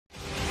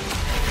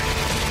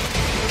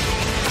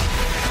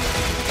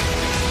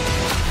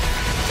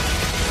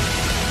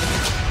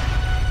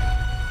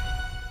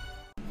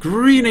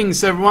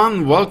Greetings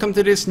everyone, welcome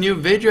to this new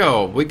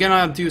video. We're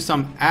gonna do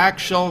some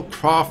actual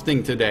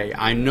crafting today.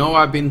 I know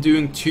I've been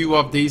doing 2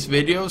 of these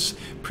videos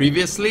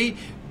previously,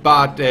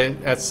 but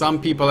as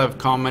some people have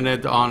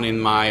commented on in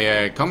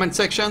my comment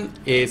section,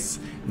 it's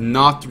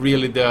not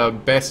really the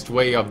best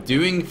way of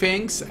doing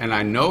things, and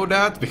I know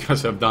that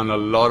because I've done a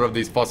lot of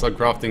these puzzle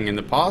crafting in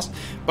the past,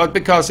 but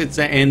because it's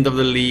the end of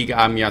the league,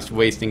 I'm just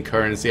wasting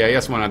currency. I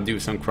just want to do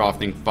some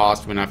crafting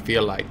fast when I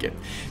feel like it.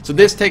 So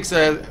this takes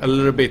a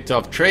little bit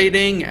of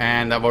trading,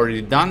 and I've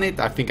already done it.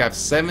 I think I have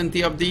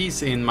 70 of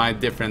these in my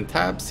different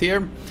tabs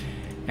here,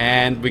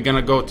 and we're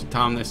gonna go to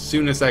town as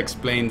soon as I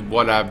explain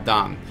what I've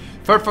done.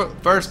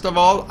 First of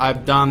all,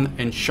 I've done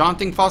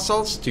enchanting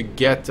fossils to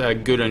get a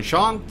good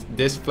enchant.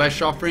 This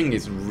flesh offering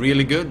is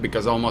really good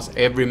because almost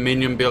every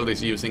minion build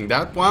is using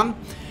that one.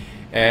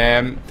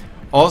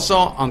 Also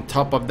on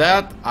top of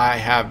that, I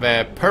have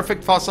a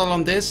perfect fossil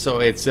on this, so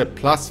it's a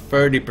plus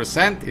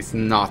 30%. It's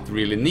not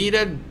really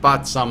needed,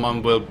 but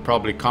someone will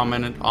probably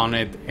comment on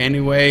it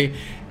anyway,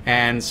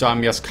 and so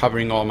I'm just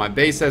covering all my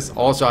bases.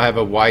 Also I have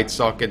a white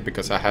socket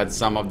because I had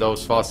some of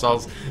those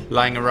fossils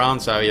lying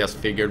around, so I just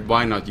figured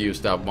why not use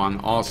that one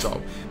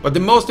also. But the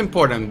most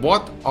important,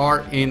 what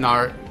are in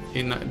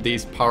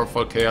these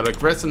powerful chaotic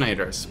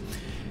resonators?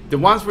 The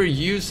ones we're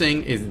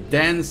using is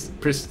dense,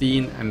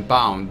 pristine, and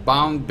bound.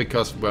 Bound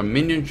because we're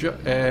minion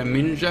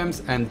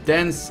gems, and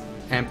dense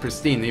and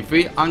pristine. If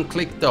we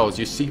unclick those,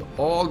 you see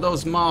all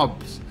those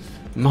mods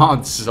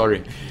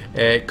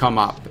come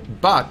up.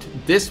 But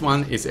this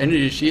one is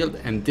energy shield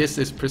and this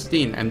is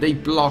pristine, and they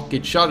block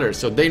each other,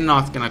 so they're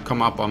not gonna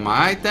come up on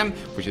my item,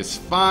 which is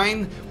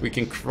fine. We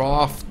can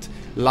craft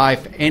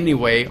life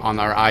anyway on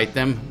our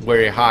item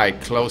very high,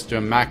 close to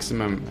a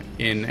maximum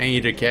in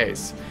either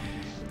case.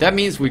 That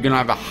means we're gonna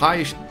have a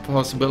high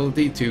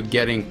possibility to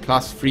getting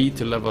 +3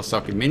 to level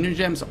socket minion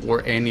gems,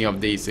 or any of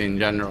these in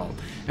general,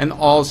 and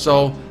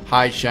also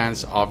high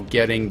chance of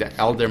getting the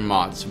elder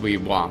mods we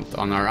want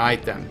on our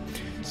item.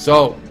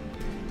 So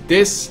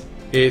this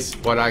is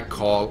what I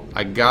call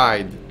a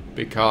guide,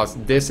 because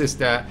this is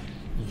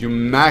you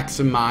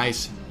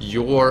maximize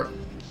your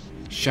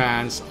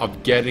chance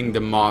of getting the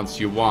mods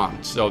you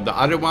want. So the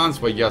other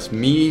ones were just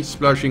me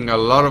splashing a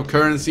lot of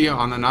currency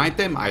on an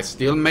item. I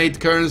still made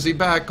currency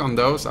back on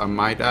those, I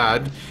might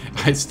add.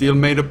 I still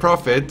made a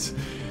profit,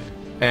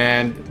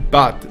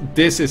 but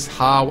this is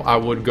how I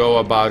would go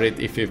about it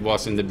if it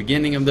was in the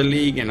beginning of the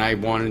league and I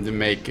wanted to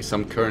make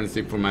some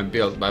currency for my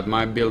build, but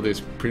my build is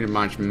pretty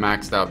much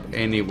maxed out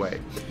anyway.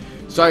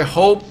 So I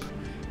hope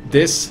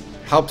this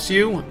helps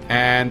you,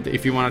 and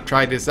if you want to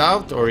try this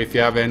out, or if you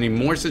have any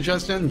more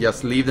suggestions,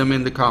 just leave them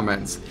in the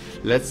comments.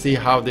 Let's see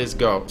how this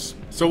goes.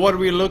 So what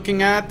we're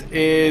looking at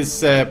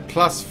is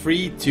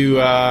 +3 to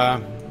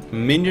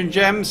minion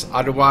gems,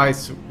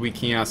 otherwise we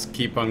can just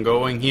keep on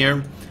going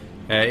here.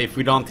 If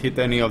we don't hit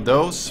any of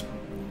those,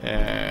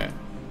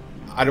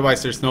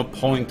 otherwise there's no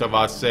point of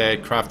us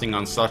crafting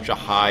on such a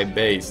high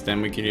base,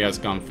 then we can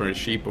just go for a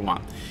cheaper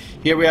one.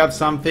 Here we have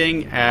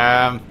something,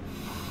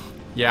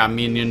 yeah,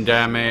 minion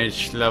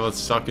damage, level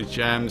socket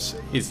gems.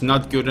 It's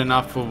not good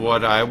enough for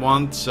what I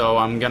want, so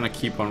I'm gonna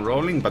keep on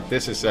rolling, but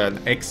this is an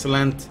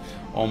excellent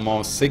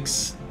almost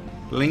 6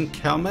 link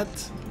helmet,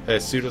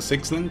 pseudo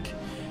 6 link.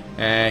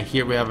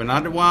 Here we have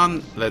another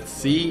one, let's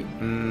see.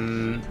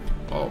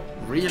 Oh,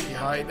 really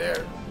high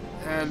there.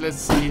 Let's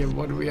see,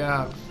 what do we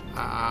have?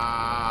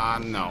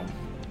 No.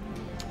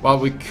 Well,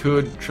 we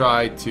could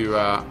try to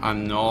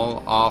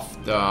annul off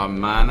the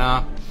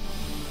mana.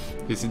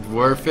 Is it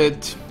worth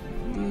it?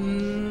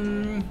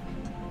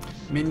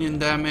 Minion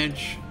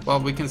damage. Well,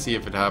 we can see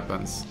if it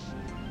happens.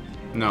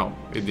 No,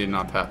 it did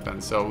not happen,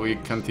 so we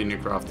continue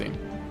crafting.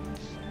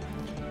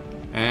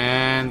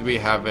 And we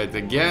have it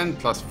again,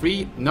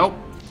 +3. Nope.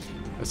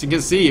 As you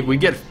can see, we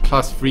get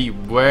 +3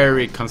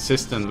 very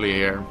consistently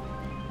here.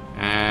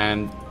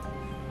 And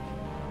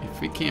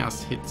if we can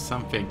just hit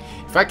something,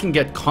 if I can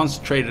get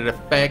concentrated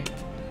effect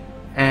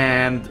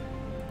and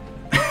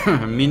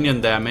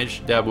minion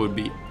damage, that would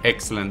be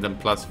excellent, and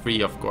 +3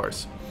 of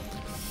course.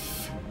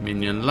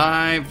 Minion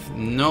life,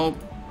 nope.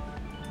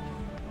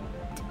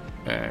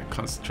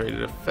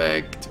 Concentrated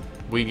effect.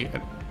 We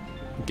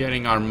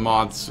getting our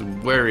mods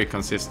very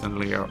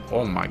consistently here.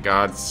 Oh my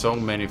god, so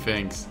many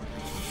things.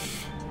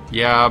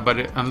 Yeah,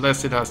 but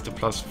unless it has the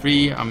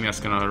 +3, I'm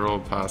just gonna roll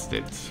past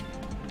it.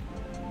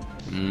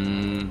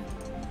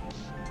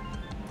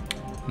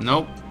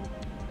 Nope.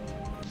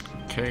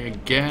 Okay,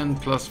 again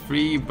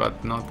 +3,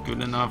 but not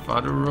good enough.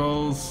 Other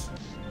rolls.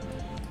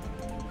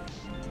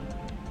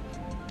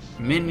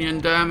 Minion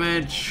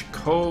damage,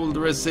 cold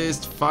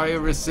resist, fire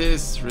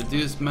resist,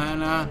 reduced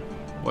mana.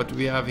 What do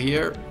we have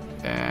here?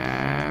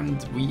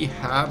 And we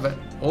have an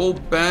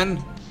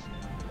open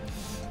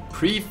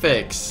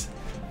prefix.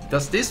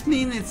 Does this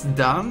mean it's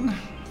done?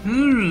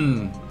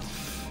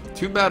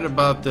 Too bad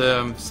about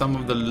some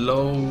of the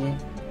low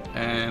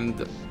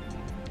and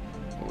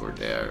over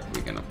there.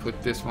 We're gonna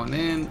put this one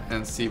in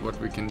and see what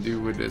we can do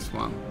with this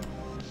one.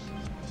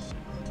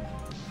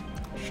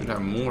 Should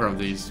have more of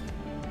these.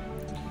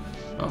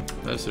 Oh,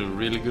 that's a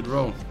really good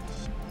roll.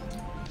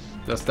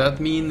 Does that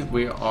mean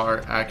we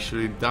are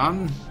actually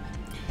done?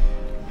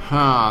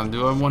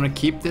 Do I want to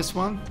keep this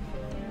one?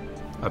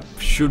 I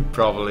should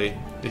probably.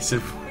 It's a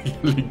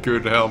really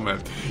good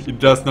helmet. It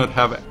does not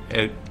have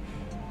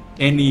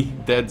any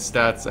dead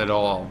stats at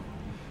all.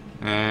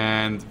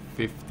 And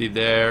 50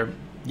 there.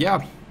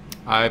 Yeah,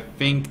 I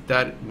think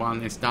that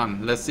one is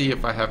done. Let's see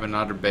if I have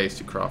another base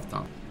to craft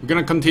on. We're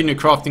gonna continue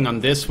crafting on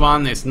this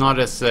one. It's not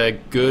as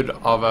good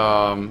of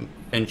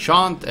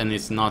enchant, and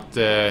it's not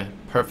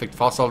perfect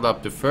fossiled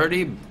up to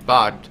 30,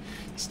 but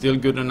still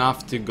good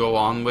enough to go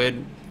on with.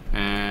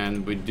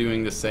 And we're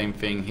doing the same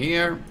thing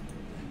here.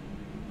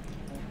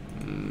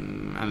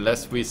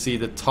 Unless we see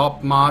the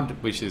top mod,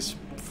 which is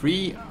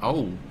free.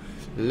 Oh,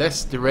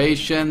 less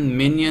duration,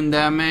 minion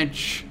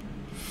damage.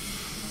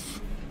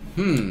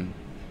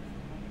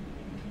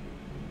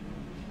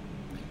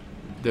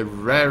 The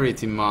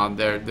rarity mod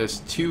there's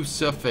two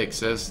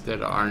suffixes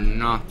that are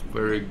not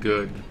very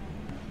good.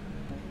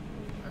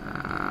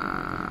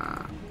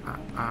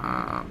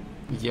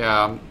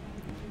 Yeah,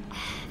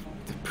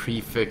 the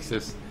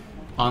prefixes,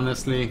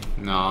 honestly,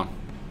 no.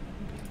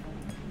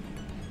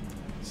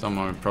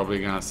 Someone are probably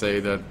gonna say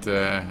that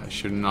I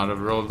should not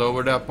have rolled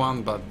over that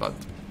one, but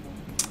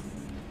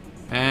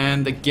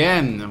and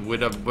again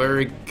with a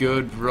very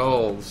good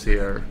rolls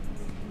here.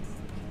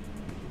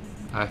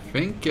 I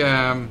think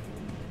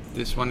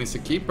this one is a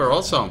keeper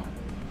also.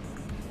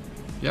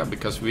 Yeah,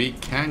 because we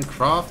can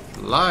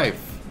craft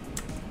life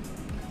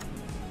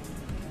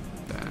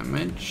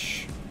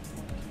damage.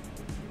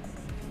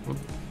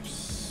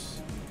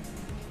 Whoops.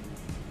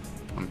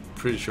 I'm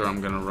pretty sure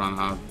I'm gonna run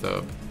out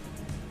of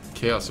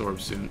Chaos Orb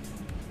soon.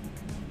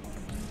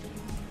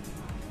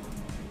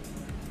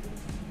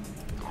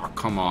 Oh,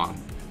 come on.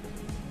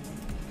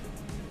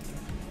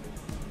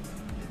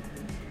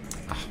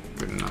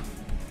 Good enough.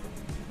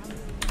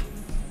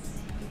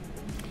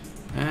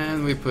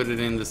 And we put it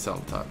in the cell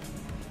type.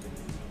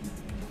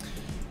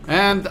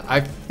 And I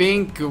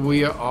think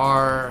we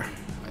are...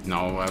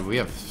 No, we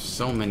have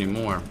so many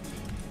more.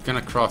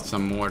 Gonna craft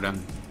some more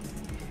then.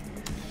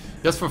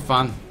 Just for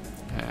fun.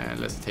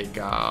 Let's take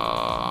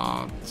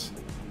out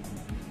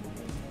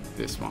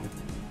this one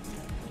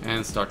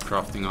and start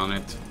crafting on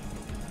it.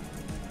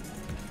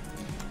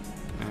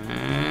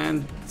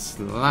 And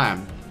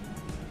slam.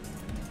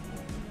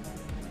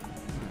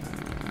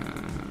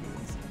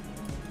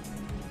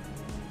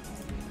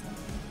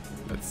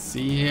 Let's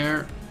see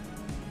here.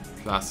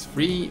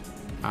 +3.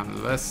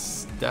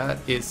 Unless that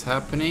is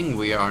happening,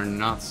 we are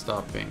not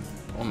stopping.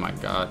 Oh my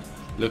god,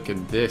 look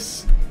at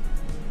this.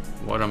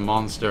 What a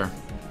monster.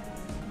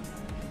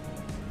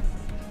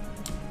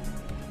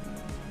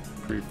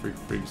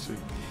 Pretty sweet.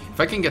 If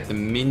I can get the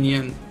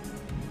minion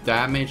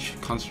damage,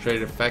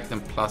 concentrated effect,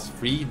 and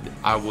 +3,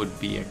 I would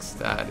be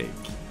ecstatic.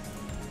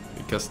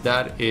 Because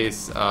that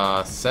is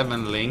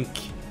 7 link.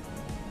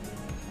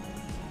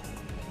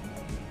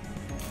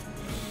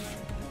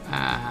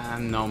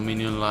 No,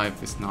 minion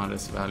life is not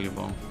as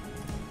valuable.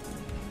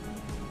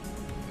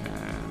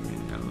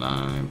 Minion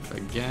life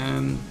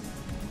again.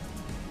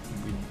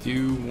 We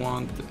do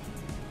want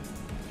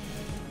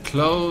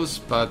close,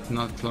 but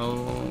not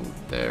close.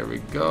 There we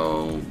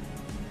go.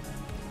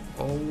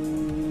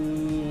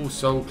 Oh,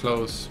 so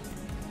close.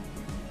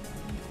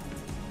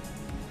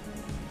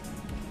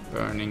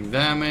 Burning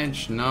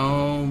damage,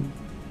 no.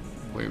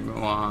 We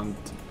want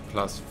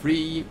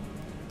 +3.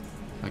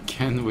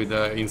 Again with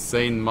the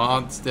insane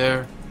mods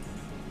there.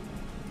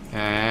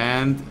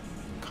 And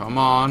come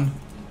on.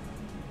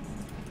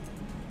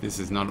 This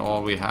is not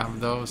all we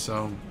have though,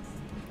 so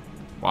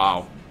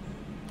wow.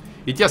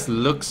 It just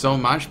looks so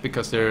much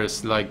because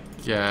there's like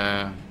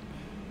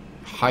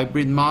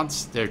hybrid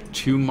mods. There are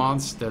 2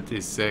 mods that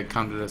is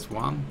counted as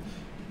 1.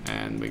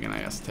 And we're gonna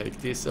just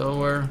take this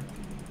over.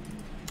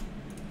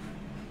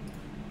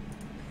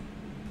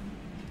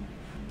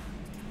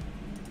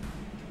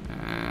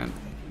 And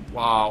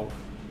wow.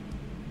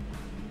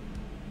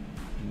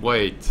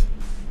 Wait.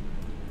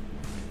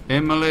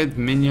 Emulate,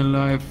 minion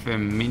life,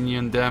 and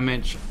minion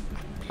damage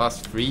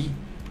 +3.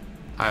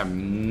 I have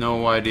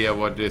no idea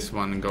what this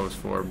one goes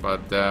for,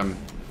 but I'm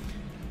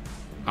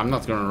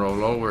not gonna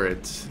roll over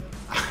it.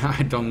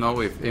 I don't know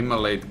if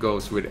Immolate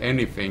goes with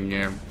anything.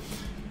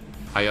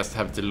 I just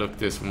have to look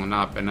this one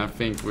up, and I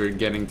think we're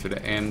getting to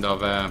the end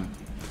of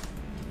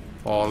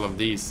all of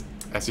these.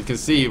 As you can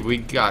see, we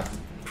got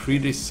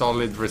pretty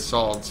solid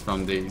results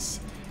from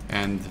these,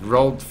 and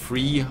rolled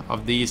 3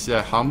 of these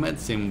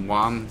helmets in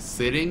one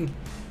sitting,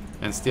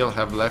 and still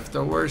have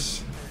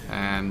leftovers.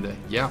 And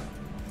yeah,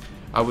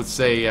 I would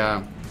say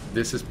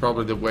this is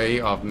probably the way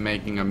of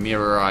making a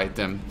mirror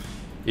item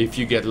if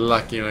you get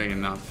lucky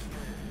enough.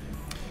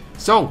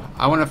 So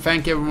I want to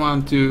thank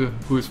everyone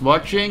who's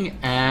watching,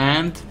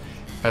 and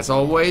as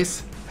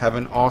always, have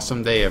an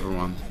awesome day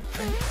everyone.